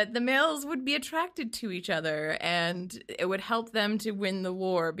 that the males would be attracted to each other and it would help them to win the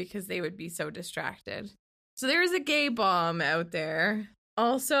war because they would be so distracted. So there is a gay bomb out there.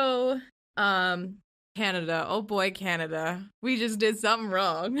 Also, Canada. Oh boy, Canada. We just did something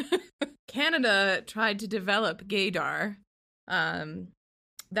wrong. Canada tried to develop gaydar.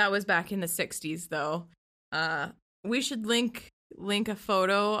 That was back in the 60s, though. We should link a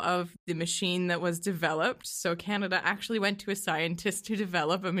photo of the machine that was developed. So Canada actually went to a scientist to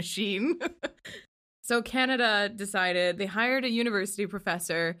develop a machine. So Canada decided, they hired a university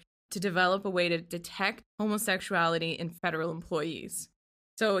professor to develop a way to detect homosexuality in federal employees.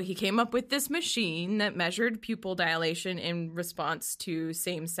 So he came up with this machine that measured pupil dilation in response to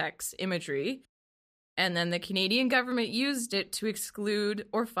same-sex imagery. And then the Canadian government used it to exclude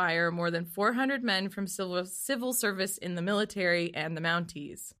or fire more than 400 men from civil service in the military and the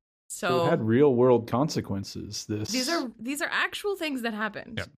Mounties. So it had real world consequences. These are actual things that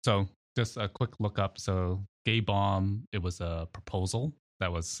happened. Yeah. So just a quick look up. So gay bomb, it was a proposal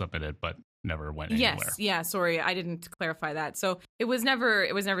that was submitted, but never went anywhere. Yes, yeah, sorry, I didn't clarify that. So it was never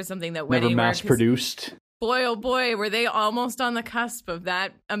something that went never anywhere. mass produced. Boy, oh boy, were they almost on the cusp of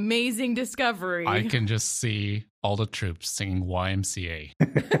that amazing discovery. I can just see all the troops singing YMCA.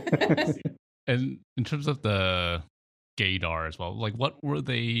 And in terms of the gaydar as well, like what were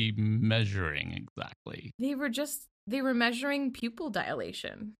they measuring exactly? They were measuring pupil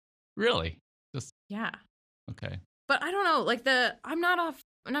dilation. Really? Just Yeah. okay. But I don't know, like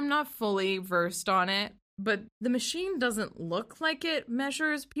I'm not fully versed on it, but the machine doesn't look like it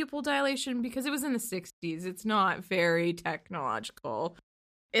measures pupil dilation because it was in the 60s. It's not very technological.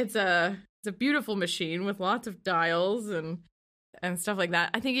 It's a beautiful machine with lots of dials and stuff like that.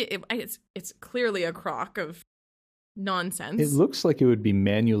 I think it's clearly a crock of nonsense. It looks like it would be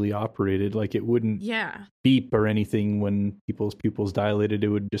manually operated, like it wouldn't beep or anything when people's pupils dilated. It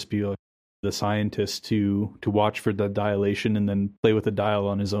would just be like the scientist to watch for the dilation and then play with the dial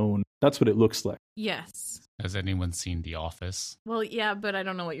on his own. That's what it looks like. Yes. Has anyone seen The Office? Well, yeah, but I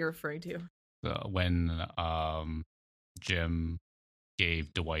don't know what you're referring to. When Jim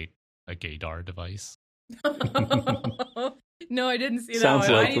gave Dwight a gaydar device. No, I didn't see that Sounds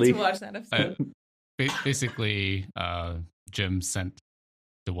one. likely. I need to watch that episode. Basically, Jim sent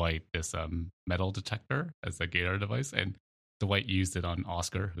Dwight this metal detector as a gaydar device, and Dwight used it on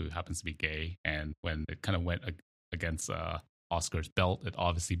Oscar, who happens to be gay. And when it kind of went against Oscar's belt, it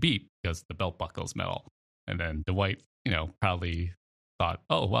obviously beeped because the belt buckle's metal. And then Dwight, proudly thought,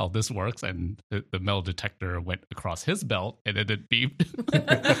 "Oh, well, this works." And the metal detector went across his belt, and it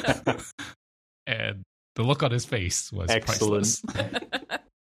beeped. And the look on his face was excellent. priceless.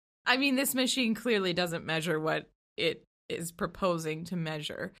 I mean, this machine clearly doesn't measure what it is proposing to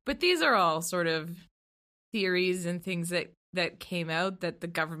measure. But these are all sort of theories and things that came out that the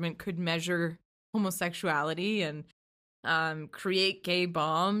government could measure homosexuality and create gay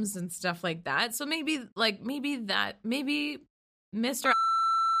bombs and stuff like that. So maybe Mr.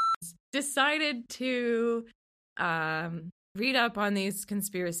 decided to read up on these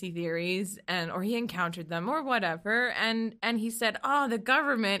conspiracy theories or he encountered them or whatever and he said, "Oh, the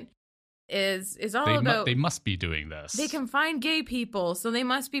government is all about they must be doing this. They can find gay people, so they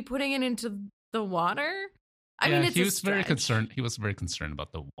must be putting it into the water." I mean, it's he a was very stretch. concerned. He was very concerned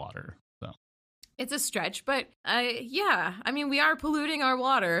about the water. So It's a stretch, but yeah, I mean, we are polluting our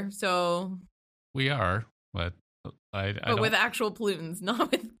water, so we are, but I but don't, with actual pollutants,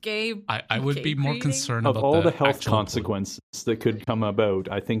 not with gay. I would be more breeding. concerned Of about all the health actual consequences that could come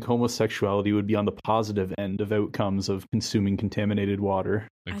about, I think homosexuality would be on the positive end of outcomes of consuming contaminated water.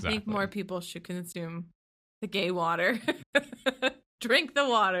 Exactly. I think more people should consume the gay water. Drink the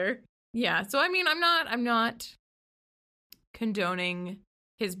water. Yeah, so I mean, I'm not condoning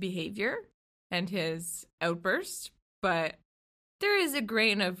his behavior and his outburst, but there is a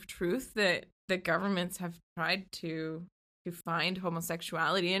grain of truth that the governments have tried to to find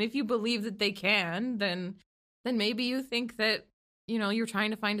homosexuality. And if you believe that they can, then maybe you think that, you know, you're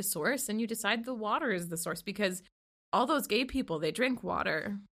trying to find a source and you decide the water is the source, because all those gay people, they drink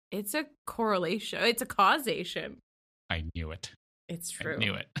water. It's a correlation. It's a causation. I knew it. It's true. I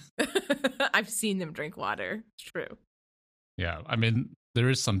knew it. I've seen them drink water. It's true. Yeah, I mean, there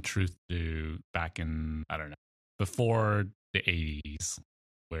is some truth to back in, I don't know, before the 80s,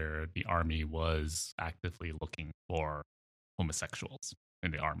 where the army was actively looking for homosexuals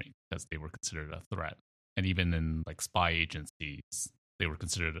in the army because they were considered a threat. And even in like spy agencies, they were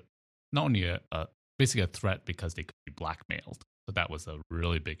considered not only basically a threat because they could be blackmailed. So that was a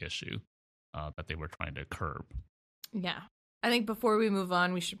really big issue that they were trying to curb. Yeah. I think before we move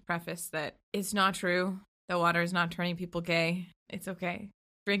on, we should preface that it's not true. The water is not turning people gay. It's okay.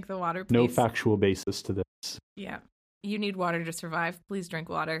 Drink the water, please. No factual basis to this. Yeah. You need water to survive. Please drink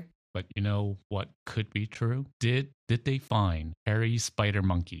water. But you know what could be true? Did they find hairy spider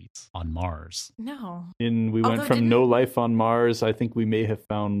monkeys on Mars? No. We went from no life on Mars. I think we may have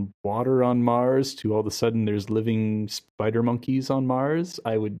found water on Mars to all of a sudden there's living spider monkeys on Mars.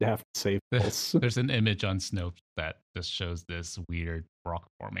 I would have to say false. There's an image on Snopes that just shows this weird rock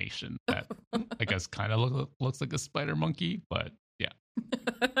formation that I guess kind of looks like a spider monkey, but yeah.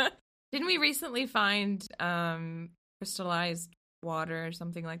 Didn't we recently find crystallized water or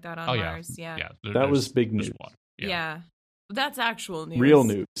something like that on Mars? Yeah. That was big news. Water. Yeah. That's actual news. Real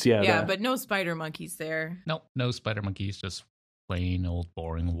news. Yeah. Yeah, but no spider monkeys there. No spider monkeys, just plain old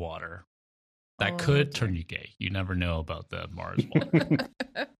boring water. That could turn you gay. You never know about the Mars water.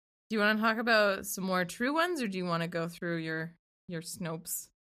 Do you want to talk about some more true ones, or do you want to go through your Snopes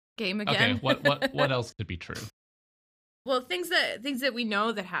game again? Okay, what else could be true? Well, things that we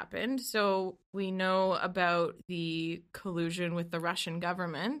know that happened. So we know about the collusion with the Russian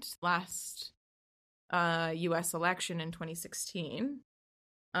government last U.S. election in 2016.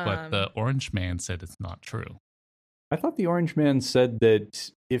 But the Orange Man said it's not true. I thought the Orange Man said that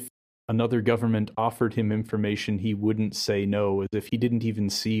if another government offered him information, he wouldn't say no, as if he didn't even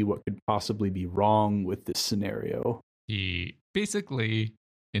see what could possibly be wrong with this scenario. He basically,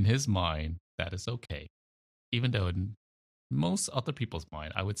 in his mind, that is okay. Even though in most other people's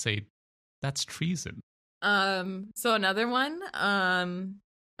mind, I would say that's treason. So another one,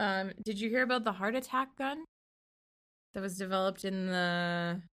 did you hear about the heart attack gun that was developed in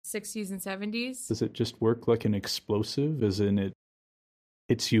the 60s and 70s? Does it just work like an explosive, as in it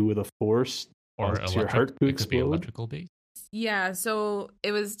hits you with a force, or your heart to explode? It could be electrical based. Yeah, so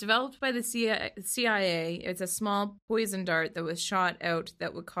it was developed by the CIA. It's a small poison dart that was shot out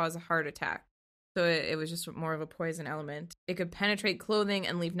that would cause a heart attack. So it was just more of a poison element. It could penetrate clothing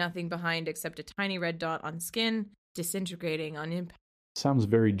and leave nothing behind except a tiny red dot on skin, disintegrating on impact. Sounds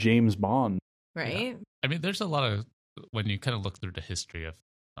very James Bond. Right? Yeah. I mean, there's a lot of, when you kind of look through the history of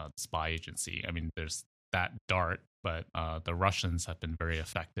the spy agency, I mean, there's that dart, but the Russians have been very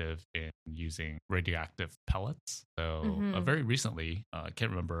effective in using radioactive pellets. So very recently, I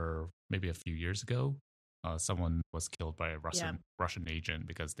can't remember, maybe a few years ago, someone was killed by a Russian agent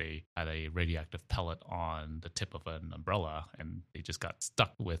because they had a radioactive pellet on the tip of an umbrella, and they just got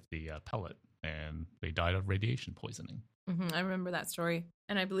stuck with the pellet, and they died of radiation poisoning. I remember that story,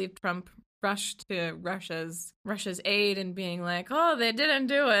 and I believe Trump rushed to Russia's aid and being like, "Oh, they didn't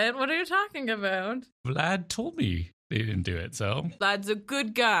do it. What are you talking about?" Vlad told me they didn't do it, so Vlad's a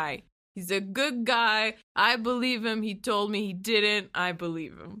good guy. He's a good guy. I believe him. He told me he didn't. I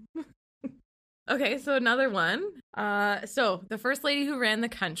believe him. Okay, so another one. So the first lady who ran the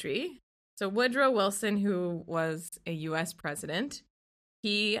country, so Woodrow Wilson, who was a U.S. president,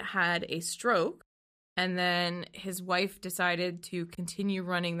 he had a stroke, and then his wife decided to continue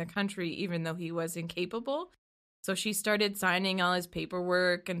running the country even though he was incapable. So she started signing all his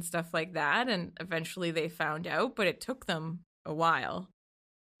paperwork and stuff like that, and eventually they found out, but it took them a while,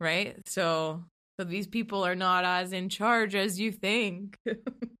 right? So these people are not as in charge as you think.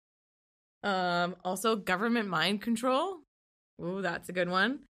 Also, government mind control. Ooh, that's a good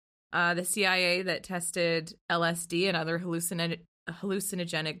one. The CIA that tested LSD and other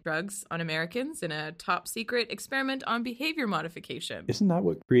hallucinogenic drugs on Americans in a top secret experiment on behavior modification. Isn't that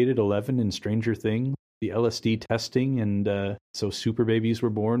what created 11 in Stranger Things? The LSD testing, and so super babies were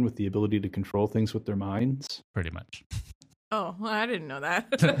born with the ability to control things with their minds? Pretty much. Oh, well, I didn't know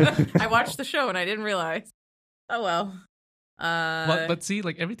that. I watched the show and I didn't realize. Oh, well. But see,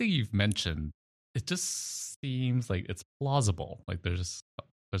 like everything you've mentioned, it just seems like it's plausible. Like there's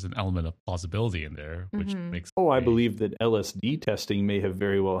an element of plausibility in there, which makes. I believe that LSD testing may have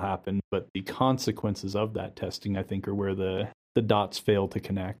very well happened, but the consequences of that testing, I think, are where the the dots fail to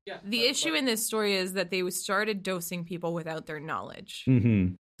connect. The issue in this story is that they started dosing people without their knowledge.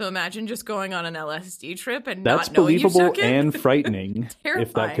 Mm-hmm. So imagine just going on an LSD trip and That's not knowing believable you took it. and frightening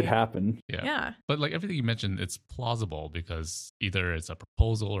if that could Terrifying. happen. Yeah. But like everything you mentioned, it's plausible because either it's a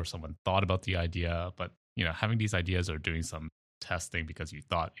proposal or someone thought about the idea. But, having these ideas or doing some testing because you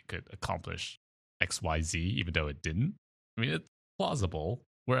thought it could accomplish XYZ, even though it didn't. I mean, it's plausible.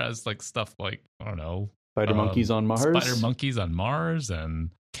 Whereas like stuff like, I don't know. Spider monkeys on Mars? Spider monkeys on Mars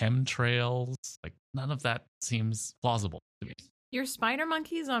and chemtrails. Like none of that seems plausible to me. Your spider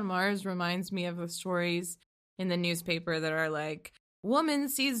monkeys on Mars reminds me of the stories in the newspaper that are like, woman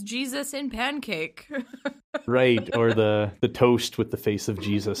sees Jesus in pancake. Right, or the toast with the face of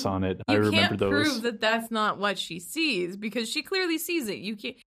Jesus on it. I remember You can't those. prove that that's not what she sees because she clearly sees it. You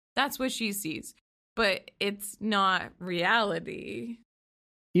can't. That's what she sees, but it's not reality.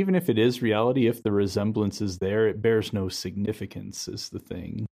 Even if it is reality, if the resemblance is there, it bears no significance is the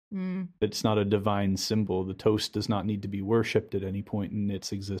thing. It's not a divine symbol. The toast does not need to be worshipped at any point in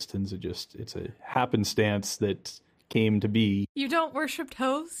its existence. It's a happenstance that came to be. You don't worship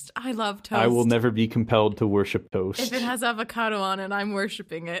toast? I love toast. I will never be compelled to worship toast. If it has avocado on it, I'm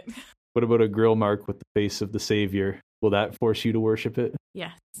worshiping it. What about a grill mark with the face of the Savior? Will that force you to worship it?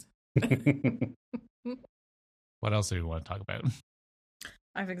 Yes. What else do you want to talk about?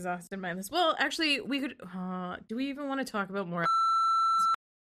 I've exhausted my list. Well, actually, we could. Do we even want to talk about more?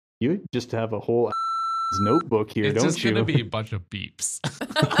 You just have a whole notebook here, It's don't just you? going to be a bunch of beeps.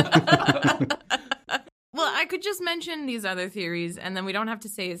 Well, I could just mention these other theories, and then we don't have to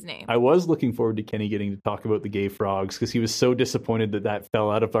say his name. I was looking forward to Kenny getting to talk about the gay frogs because he was so disappointed that fell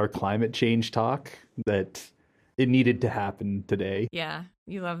out of our climate change talk that it needed to happen today. Yeah,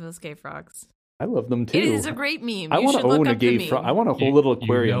 you love those gay frogs. I love them too. It is a great meme. I You want should to look own a up the gay meme. frog. I want a whole little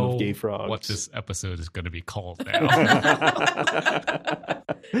aquarium know of gay frogs. What this episode is going to be called now. I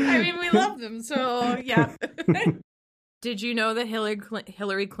mean, we love them, so yeah. Did you know that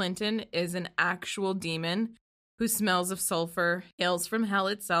Hillary Clinton is an actual demon who smells of sulfur, hails from hell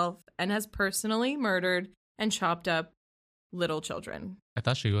itself, and has personally murdered and chopped up little children? I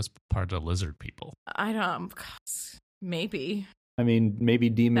thought she was part of the lizard people. I don't. Maybe. I mean, maybe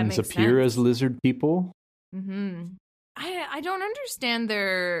demons makes appear sense. as lizard people. Mm-hmm. I don't understand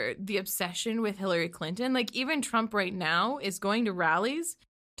the obsession with Hillary Clinton. Like, even Trump right now is going to rallies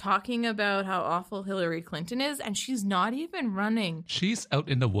talking about how awful Hillary Clinton is, and she's not even running. She's out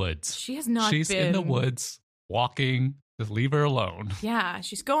in the woods. She has not She's been. in the woods, walking. Just leave her alone. Yeah,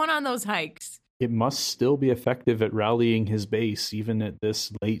 she's going on those hikes. It must still be effective at rallying his base, even at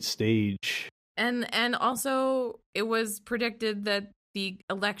this late stage. And also, it was predicted that the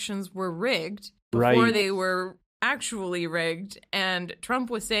elections were rigged before Right. they were actually rigged. And Trump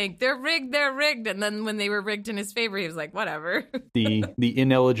was saying, they're rigged. And then when they were rigged in his favor, he was like, whatever. The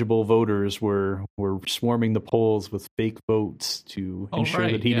ineligible voters were swarming the polls with fake votes to ensure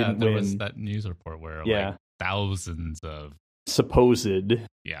that he didn't there win. was that news report where like thousands of Supposed I don't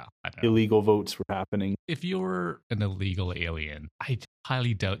know. illegal votes were happening. If you were an illegal alien, I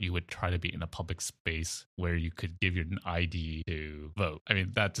highly doubt you would try to be in a public space where you could give your ID to vote. I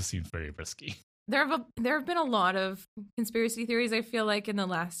mean, that just seems very risky. There have been a lot of conspiracy theories, I feel like, in the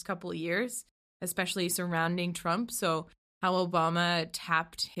last couple of years, especially surrounding Trump. So how Obama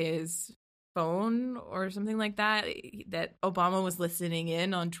tapped his phone or something like that Obama was listening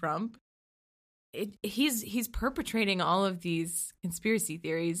in on Trump. He's perpetrating all of these conspiracy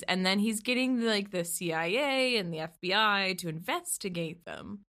theories, and then he's getting the CIA and the FBI to investigate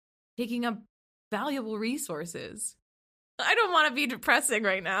them, taking up valuable resources. I don't want to be depressing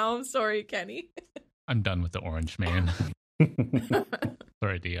right now. I'm sorry, Kenny. I'm done with the orange man.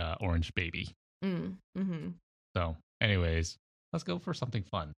 Sorry, the orange baby. Mm-hmm. So, anyways, let's go for something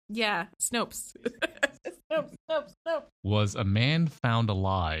fun. Yeah, Snopes. Snopes. Was a man found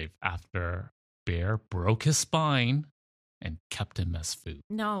alive after bear broke his spine and kept him as food?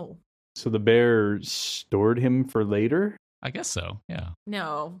 No. So the bear stored him for later? I guess so, yeah.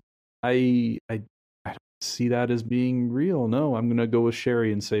 No. I don't see that as being real. No, I'm going to go with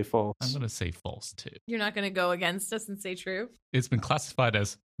Sherry and say false. I'm going to say false, too. You're not going to go against us and say true? It's been classified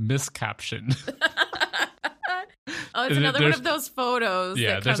as miscaption. Oh, it's another one of those photos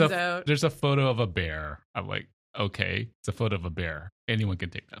that comes out. There's a photo of a bear. I'm like, okay, it's a photo of a bear. Anyone can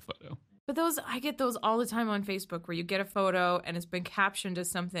take that photo. But I get those all the time on Facebook where you get a photo and it's been captioned as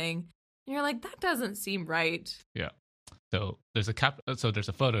something, and you're like, that doesn't seem right. Yeah. So there's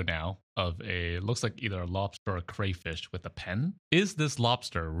a photo now of looks like either a lobster or a crayfish with a pen. Is this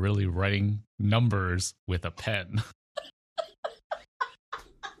lobster really writing numbers with a pen?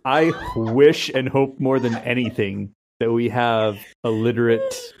 I wish and hope more than anything that we have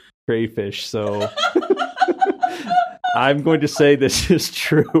illiterate crayfish, so I'm going to say this is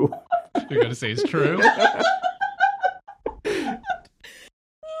true. You're going to say it's true? What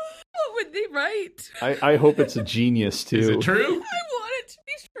would they write? I hope it's a genius, too. Is it true? I want it to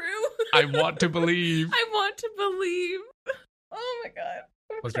be true. I want to believe. I want to believe. Oh my god.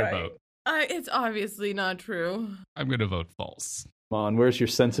 What's your vote? It's obviously not true. I'm going to vote false. Come on, where's your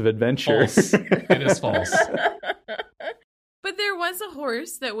sense of adventure? False. It is false. But there was a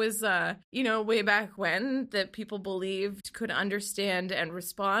horse that was, way back when that people believed could understand and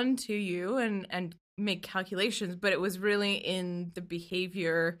respond to you and make calculations. But it was really in the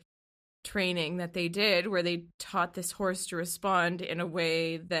behavior training that they did where they taught this horse to respond in a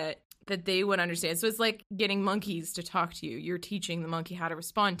way that they would understand. So it's like getting monkeys to talk to you. You're teaching the monkey how to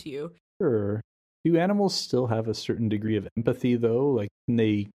respond to you. Sure. Do animals still have a certain degree of empathy, though? Like, can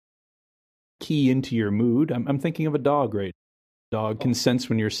they key into your mood? I'm thinking of a dog, right? Dog can sense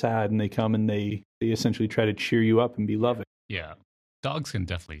when you're sad, and they come and they essentially try to cheer you up and be loving. Yeah. Dogs can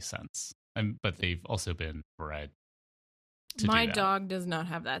definitely sense. But they've also been bred to My do that. dog does not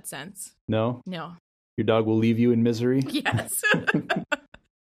have that sense. No? No. Your dog will leave you in misery? Yes.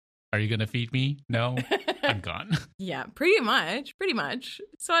 Are you going to feed me? No? I'm gone. Yeah, pretty much.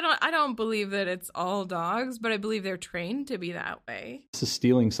 So I don't believe that it's all dogs, but I believe they're trained to be that way. This is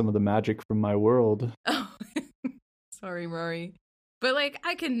stealing some of the magic from my world. Oh, sorry, Rory. But like,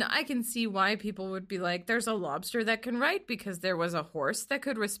 I can see why people would be like, there's a lobster that can write because there was a horse that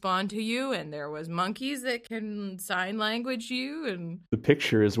could respond to you, and there was monkeys that can sign language you, and The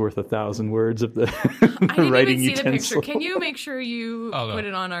picture is worth 1,000 words of the I didn't writing even see utensil. the picture. Can you make sure you Oh, no. put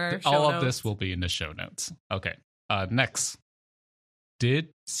it on our show All notes? of this will be in the show notes. Okay. Next. Did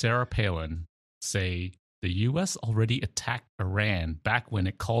Sarah Palin say the U.S. already attacked Iran back when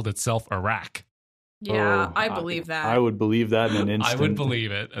it called itself Iraq? Yeah, Oh, I believe that. I would believe that in an instant. I would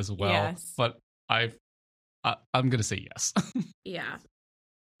believe it as well. Yes. But I'm going to say yes. Yeah,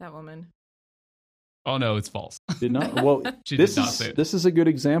 that woman. Oh, no, it's false. Did not. Well, She this did not is say it. this is a good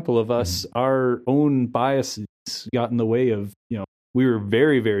example of us. Our own biases got in the way of, we were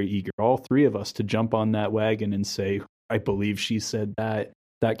very, very eager, all three of us, to jump on that wagon and say, I believe she said that.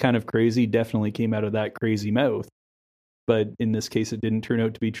 That kind of crazy definitely came out of that crazy mouth. But in this case, it didn't turn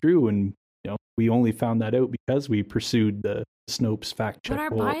out to be true. And, we only found that out because we pursued the Snopes fact check. But our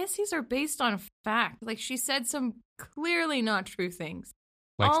hole. biases are based on fact. Like, she said some clearly not true things.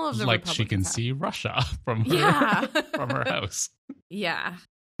 Like, all of the like she can Republicans have. see Russia from her, Yeah. from her house. Yeah.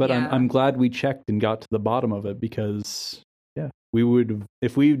 But Yeah. I'm glad we checked and got to the bottom of it because, we would,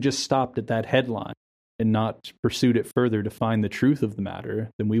 if we just stopped at that headline and not pursued it further to find the truth of the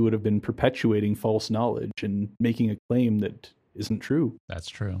matter, then we would have been perpetuating false knowledge and making a claim that isn't true. That's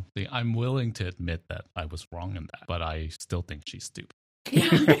true. See, I'm willing to admit that I was wrong in that, but I still think she's stupid.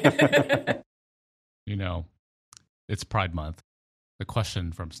 Yeah. It's Pride Month. The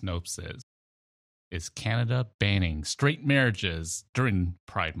question from Snopes is Canada banning straight marriages during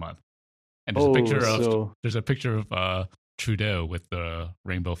Pride Month? And there's a picture of Trudeau with the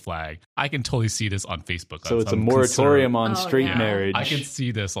rainbow flag. I can totally see this on Facebook. So it's a moratorium on straight yeah. marriage. I can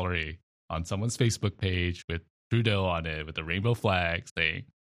see this already on someone's Facebook page with Trudeau on it with the rainbow flag saying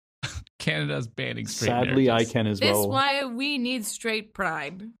Canada's banning straight Sadly, marriages. I can as This well. why we need straight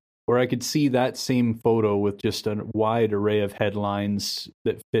pride. Or I could see that same photo with just a wide array of headlines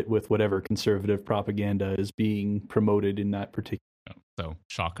that fit with whatever conservative propaganda is being promoted in that particular. So,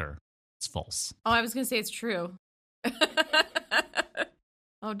 shocker. It's false. Oh, I was going to say it's true.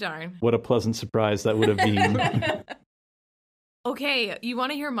 Oh, darn. What a pleasant surprise that would have been. Okay, you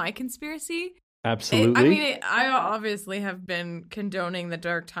want to hear my conspiracy? Absolutely. I obviously have been condoning the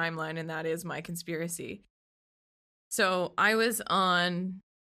dark timeline, and that is my conspiracy. So I was on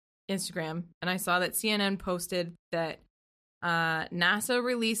Instagram, and I saw that CNN posted that NASA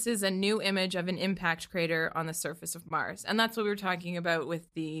releases a new image of an impact crater on the surface of Mars. And that's what we were talking about with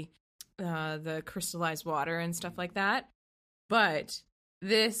the crystallized water and stuff like that. But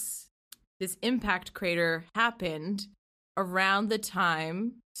this impact crater happened around the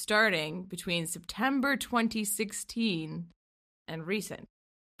time starting between September 2016 and recent.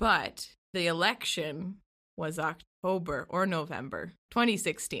 But the election was October or November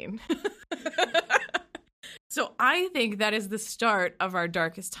 2016. So I think that is the start of our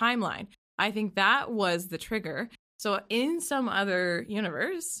darkest timeline. I think that was the trigger. So in some other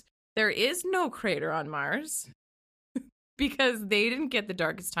universe, there is no crater on Mars because they didn't get the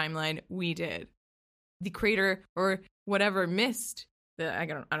darkest timeline. We did. The crater or whatever missed I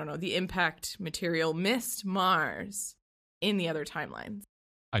don't know, the impact material missed Mars in the other timelines.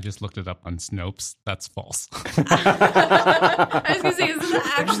 I just looked it up on Snopes. That's false. I was gonna say, is this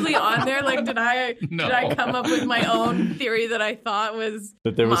actually on there? Like, did I come up with my own theory that I thought was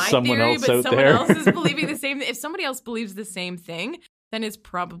that there was my someone theory, else but out someone there? else is believing the same? If somebody else believes the same thing, then it's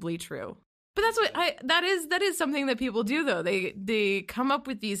probably true. But that's what that is something that people do, though. They come up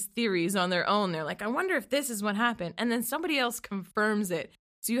with these theories on their own. They're like, I wonder if this is what happened, and then somebody else confirms it.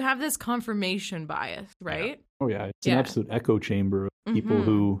 So you have this confirmation bias, right? Yeah. Oh yeah, it's an absolute echo chamber of people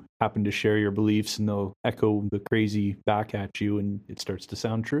who happen to share your beliefs, and they'll echo the crazy back at you, and it starts to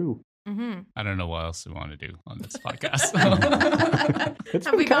sound true. Mm-hmm. I don't know what else we want to do on this podcast.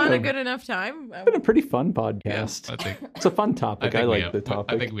 Have we gone a good enough time? It's been a pretty fun podcast. Yeah, I think it's a fun topic. I like the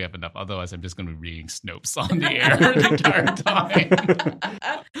topic. I think we have enough. Otherwise, I'm just going to be reading Snopes on the air the entire time.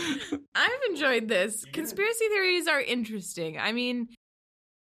 I've enjoyed this. Conspiracy theories are interesting. I mean,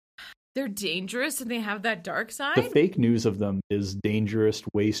 they're dangerous and they have that dark side. The fake news of them is dangerous,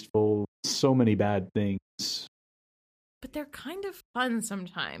 wasteful, so many bad things. But they're kind of fun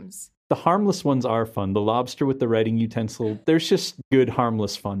sometimes. The harmless ones are fun. The lobster with the writing utensil, there's just good,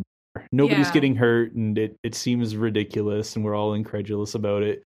 harmless fun. Nobody's getting hurt, and it seems ridiculous, and we're all incredulous about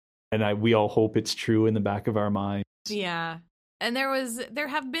it. And we all hope it's true in the back of our minds. Yeah. And there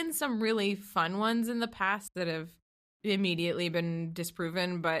have been some really fun ones in the past that have immediately been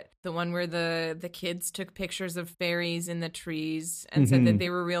disproven, but the one where the kids took pictures of fairies in the trees and said that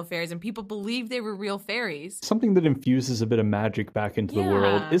they were real fairies, and people believed they were real fairies. Something that infuses a bit of magic back into the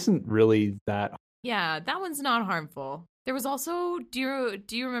world isn't really that. Yeah, that one's not harmful. There was also, do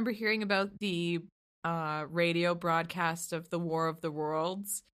you remember hearing about the radio broadcast of the War of the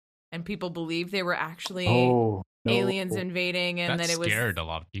Worlds, and people believed they were actually aliens invading, and that it scared a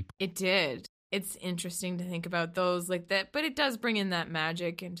lot of people. It did. It's interesting to think about those like that, but it does bring in that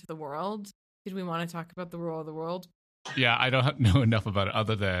magic into the world. Did we want to talk about the War of the World? Yeah, I don't know enough about it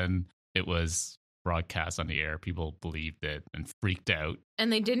other than it was broadcast on the air. People believed it and freaked out.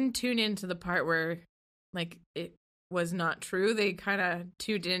 And they didn't tune into the part where, like, it was not true. They kind of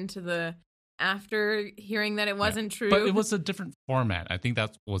tuned into the after hearing that it wasn't true. But it was a different format. I think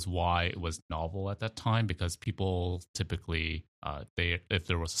that was why it was novel at that time, because people typically, if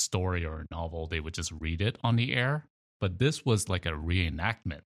there was a story or a novel, they would just read it on the air. But this was like a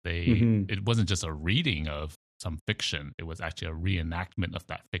reenactment. It wasn't just a reading of some fiction. It was actually a reenactment of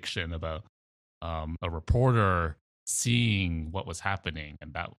that fiction about a reporter seeing what was happening.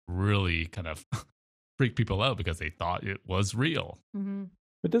 And that really kind of freaked people out because they thought it was real. Mm-hmm.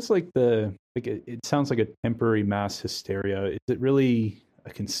 But does it sounds like a temporary mass hysteria. Is it really a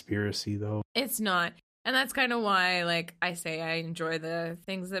conspiracy though? It's not. And that's kind of why, like I say, I enjoy the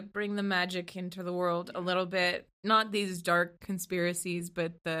things that bring the magic into the world a little bit. Not these dark conspiracies,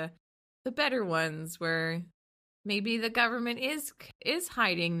 but the better ones where maybe the government is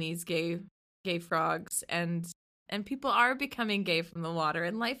hiding these gay frogs, and people are becoming gay from the water,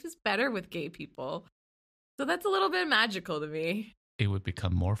 and life is better with gay people. So that's a little bit magical to me. It would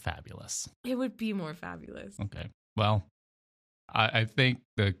become more fabulous. It would be more fabulous. Okay. Well, I think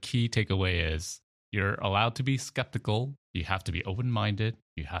the key takeaway is you're allowed to be skeptical. You have to be open-minded.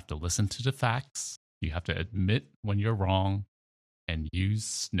 You have to listen to the facts. You have to admit when you're wrong and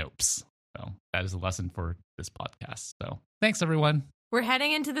use Snopes. So that is a lesson for this podcast. So thanks, everyone. We're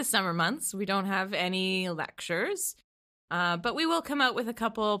heading into the summer months. We don't have any lectures, but we will come out with a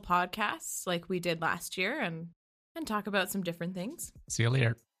couple podcasts like we did last year and talk about some different things. See you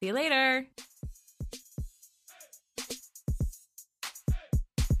later. See you later.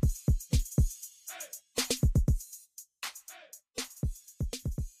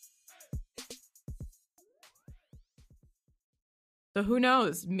 So who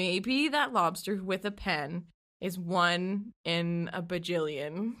knows? Maybe that lobster with a pen is one in a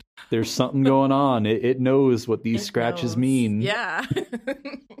bajillion. There's something going on. It knows what these scratches mean. Yeah.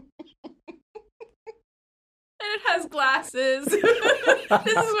 And it has glasses. This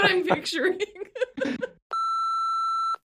is what I'm picturing.